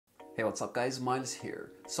Hey, what's up guys? Miles here.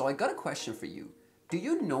 So I got a question for you. Do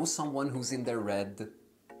you know someone who's in their red?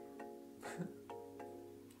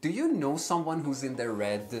 Do you know someone who's in their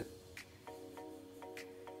red?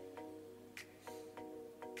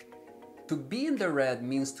 To be in the red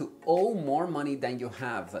means to owe more money than you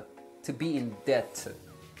have, to be in debt.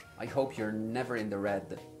 I hope you're never in the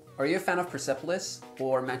red. Are you a fan of Persepolis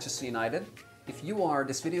or Manchester United? If you are,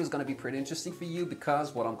 this video is going to be pretty interesting for you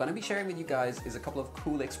because what I'm going to be sharing with you guys is a couple of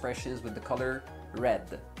cool expressions with the color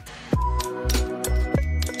red.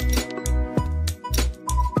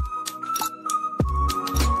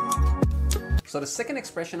 So the second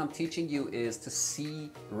expression I'm teaching you is to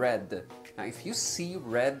see red. Now if you see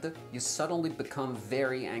red, you suddenly become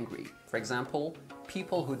very angry. For example,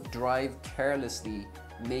 people who drive carelessly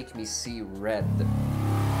make me see red.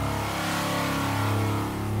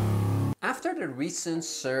 After the recent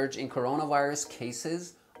surge in coronavirus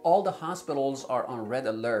cases, all the hospitals are on red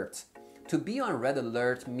alert. To be on red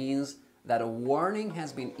alert means that a warning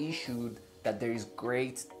has been issued that there is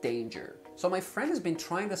great danger. So my friend has been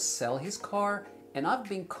trying to sell his car and I've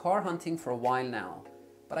been car hunting for a while now,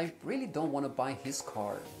 but I really don't want to buy his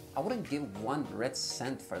car. I wouldn't give 1 red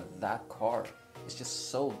cent for that car. It's just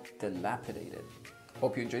so dilapidated.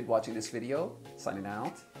 Hope you enjoyed watching this video. Signing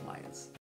out, Miles.